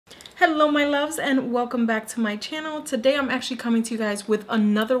Hello my loves and welcome back to my channel. Today I'm actually coming to you guys with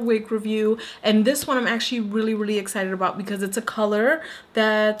another wig review, and this one I'm actually really excited about because it's a color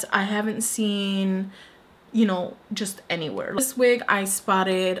that I haven't seen, you know, just anywhere. This wig I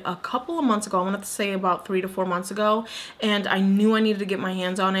spotted a couple of months ago. I want to say about 3 to 4 months ago, and I knew I needed to get my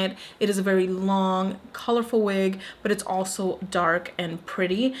hands on it. It is a very long, colorful wig, but it's also dark and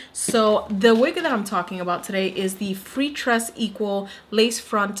pretty. So the wig that I'm talking about today is the Freetress Equal Lace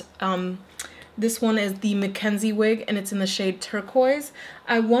Front. This one is the Mackenzie wig, and it's in the shade turquoise.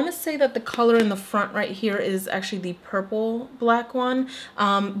 I want to say that the color in the front right here is actually the purple black one,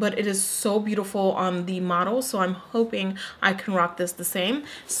 but it is so beautiful on the model, so I'm hoping I can rock this the same.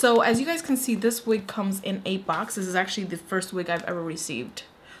 So as you guys can see, this wig comes in a box. This is actually the first wig I've ever received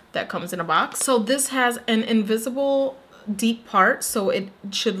that comes in a box. So this has an invisible deep part, so it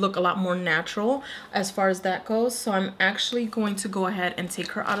should look a lot more natural as far as that goes. So I'm actually going to go ahead and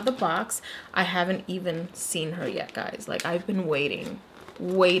take her out of the box. I haven't even seen her yet, guys. Like, I've been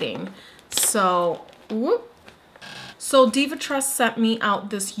waiting. So whoop. So Divatress sent me out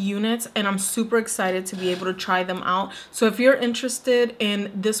this unit, and I'm super excited to be able to try them out. So if you're interested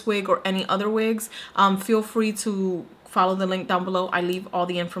in this wig or any other wigs, feel free to follow the link down below. I leave all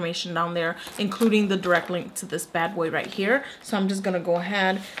the information down there, including the direct link to this bad boy right here. So I'm just gonna go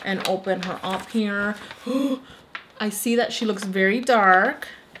ahead and open her up here. I see that she looks very dark,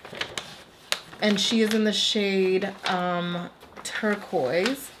 and she is in the shade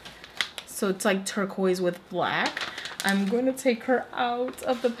turquoise. So it's like turquoise with black. I'm going to take her out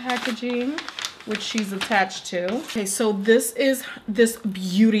of the packaging, which she's attached to. Okay, so this is this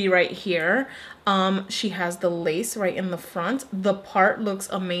beauty right here. She has the lace right in the front. The part looks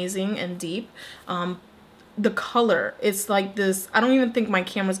amazing and deep. The color, it's like this, I don't even think my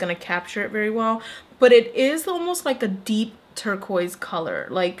camera's gonna capture it very well, but it is almost like a deep turquoise color.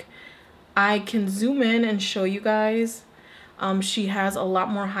 Like, I can zoom in and show you guys. She has a lot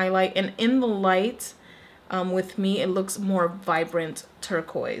more highlight, and in the light, with me, it looks more vibrant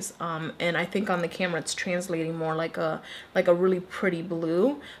turquoise, and I think on the camera it's translating more like a really pretty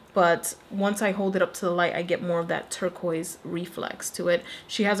blue, but once I hold it up to the light, I get more of that turquoise reflex to it.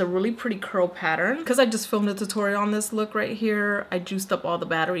 She has a really pretty curl pattern. Because I just filmed a tutorial on this look right here, I juiced up all the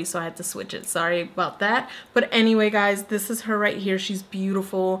batteries, so I had to switch it. Sorry about that. But anyway, guys, this is her right here. She's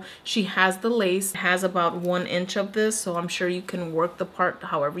beautiful. She has the lace. It has about 1 inch of this, so I'm sure you can work the part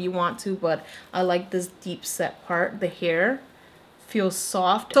however you want to, but I like this deep set part. The hair feels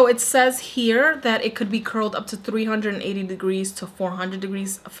soft. So it says here that it could be curled up to 380 degrees to 400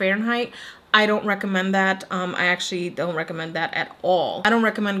 degrees Fahrenheit. I don't recommend that. I actually don't recommend that at all. I don't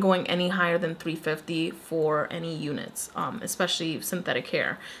recommend going any higher than 350 for any units, especially synthetic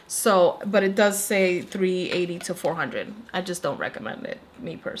hair. So, but it does say 380 to 400. I just don't recommend it,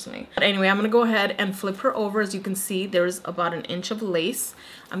 me personally. But anyway, I'm gonna go ahead and flip her over. As you can see, there's about 1 inch of lace.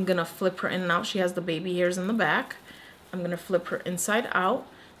 I'm gonna flip her in and out. She has the baby hairs in the back. I'm going to flip her inside out.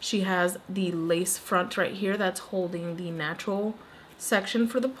 She has the lace front right here that's holding the natural section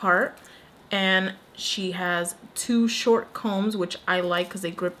for the part. And she has 2 short combs, which I like because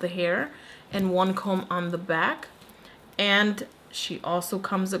they grip the hair, and 1 comb on the back. And she also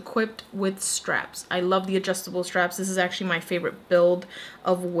comes equipped with straps. I love the adjustable straps. This is actually my favorite build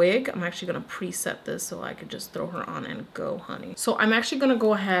of wig. I'm actually going to preset this so I could just throw her on and go, honey. So I'm actually going to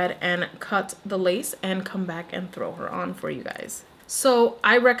go ahead and cut the lace and come back and throw her on for you guys. So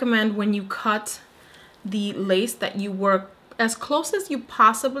I recommend when you cut the lace that you work as close as you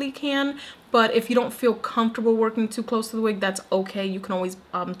possibly can, but if you don't feel comfortable working too close to the wig, that's okay. You can always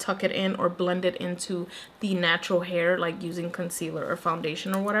tuck it in or blend it into the natural hair, like using concealer or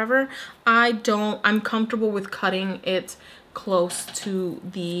foundation or whatever. I'm comfortable with cutting it close to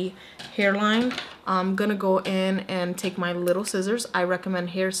the hairline. I'm gonna go in and take my little scissors. I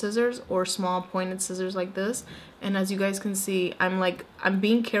recommend hair scissors or small pointed scissors like this. And as you guys can see, I'm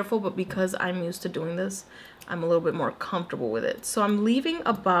being careful, but because I'm used to doing this, I'm a little bit more comfortable with it. So I'm leaving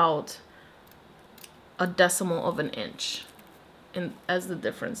about 1/10 of an inch as the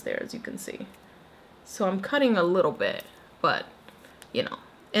difference there, as you can see. So I'm cutting a little bit, but you know,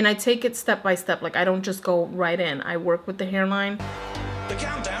 and I take it step by step. Like, I don't just go right in. I work with the hairline. The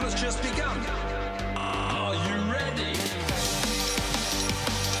countdown has just begun. Are you ready?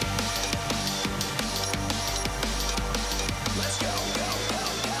 Let's go.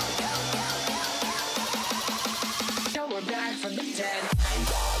 Now we're back from the dead.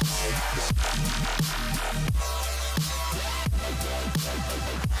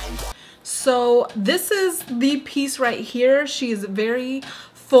 So this is the piece right here. She is very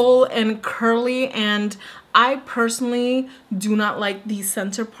full and curly, and I personally do not like the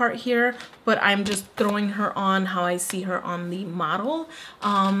center part here, but I'm just throwing her on how I see her on the model,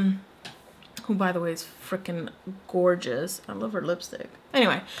 who by the way is freaking gorgeous. I love her lipstick.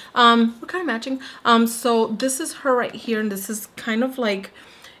 Anyway, we're kind of matching. So this is her right here, and this is kind of like,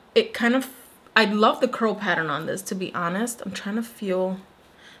 I love the curl pattern on this, to be honest. I'm trying to feel,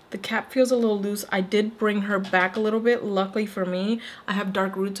 the cap feels a little loose. I did bring her back a little bit. Luckily for me, I have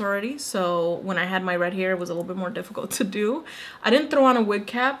dark roots already, so when I had my red hair, it was a little bit more difficult to do. I didn't throw on a wig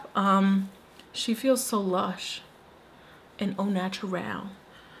cap. She feels so lush and au naturel.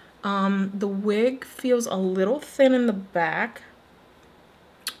 The wig feels a little thin in the back,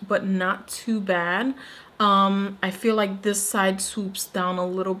 but not too bad. I feel like this side swoops down a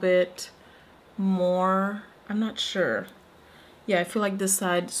little bit more. I'm not sure. Yeah, I feel like this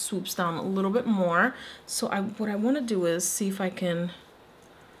side swoops down a little bit more. So what I want to do is see if I can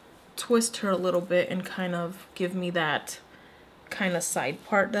twist her a little bit and kind of give me that kind of side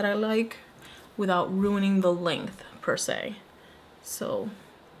part that I like without ruining the length per se. So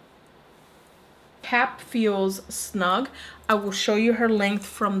cap feels snug. I will show you her length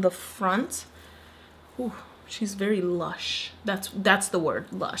from the front. Ooh, she's very lush. That's the word,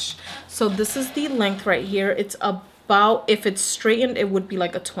 lush. So this is the length right here. It's about, if it's straightened, it would be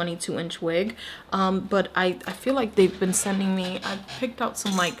like a 22-inch wig. But I feel like they've been sending me, I picked out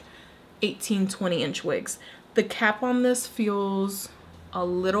some like 18, 20-inch wigs. The cap on this feels a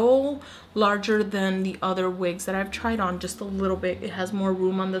little larger than the other wigs that I've tried on, just a little bit. It has more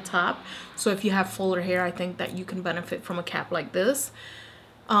room on the top. So if you have fuller hair, I think that you can benefit from a cap like this.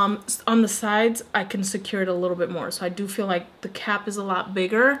 On the sides, I can secure it a little bit more. So I do feel like the cap is a lot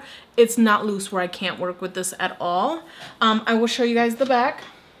bigger. It's not loose where I can't work with this at all. I will show you guys the back.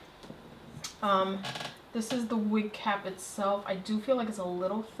 This is the wig cap itself. I do feel like it's a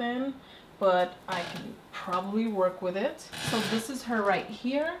little thin, but I can probably work with it. So this is her right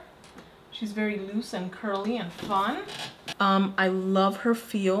here. She's very loose and curly and fun. I love her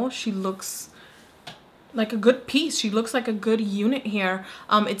feel. She looks like a good piece. She looks like a good unit here.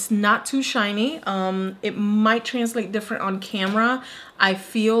 It's not too shiny. It might translate different on camera. I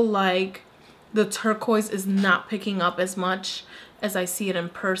feel like the turquoise is not picking up as much as I see it in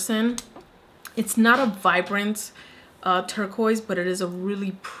person. It's not a vibrant turquoise, but it is a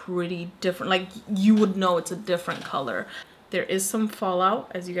really pretty different, like you would know it's a different color. There is some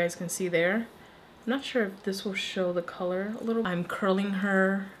fallout, as you guys can see there. I'm not sure if this will show the color a little. I'm curling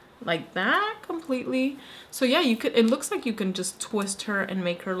her like that completely. So yeah, you could, it looks like you can just twist her and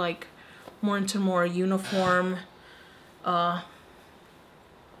make her like more into more uniform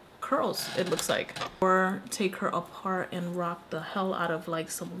curls, it looks like. Or take her apart and rock the hell out of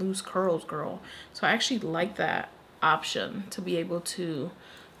like some loose curls, girl. So I actually like that option, to be able to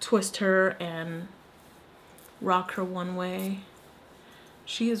twist her and rock her one way.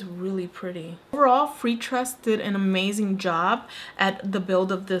 She is really pretty. Overall, Freetress did an amazing job at the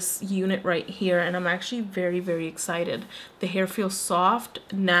build of this unit right here, and I'm actually very, very excited. The hair feels soft,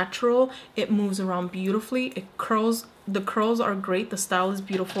 natural, it moves around beautifully, it curls, the curls are great, the style is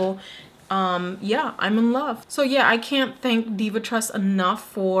beautiful. Yeah, I'm in love. So yeah, I can't thank Divatress enough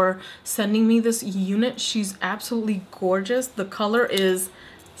for sending me this unit. She's absolutely gorgeous. The color is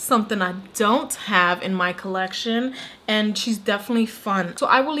something I don't have in my collection, and she's definitely fun. So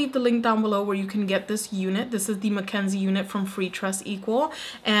I will leave the link down below where you can get this unit. This is the Mackenzie unit from Freetress Equal,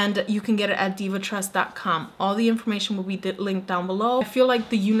 and you can get it at divatress.com. All the information will be linked down below. I feel like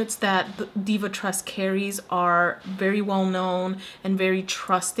the units that Divatress carries are very well known and very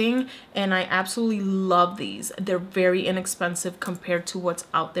trusting, and I absolutely love these. They're very inexpensive compared to what's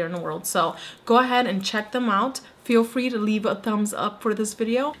out there in the world. So go ahead and check them out. Feel free to leave a thumbs up for this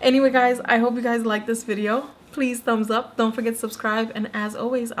video. Anyway guys, I hope you guys like this video. Please thumbs up. Don't forget to subscribe. And as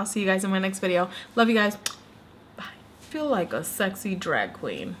always, I'll see you guys in my next video. Love you guys. Bye. Feel like a sexy drag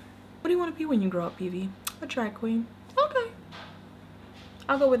queen. What do you want to be when you grow up, Evie? A drag queen. Okay.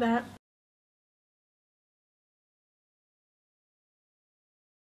 I'll go with that.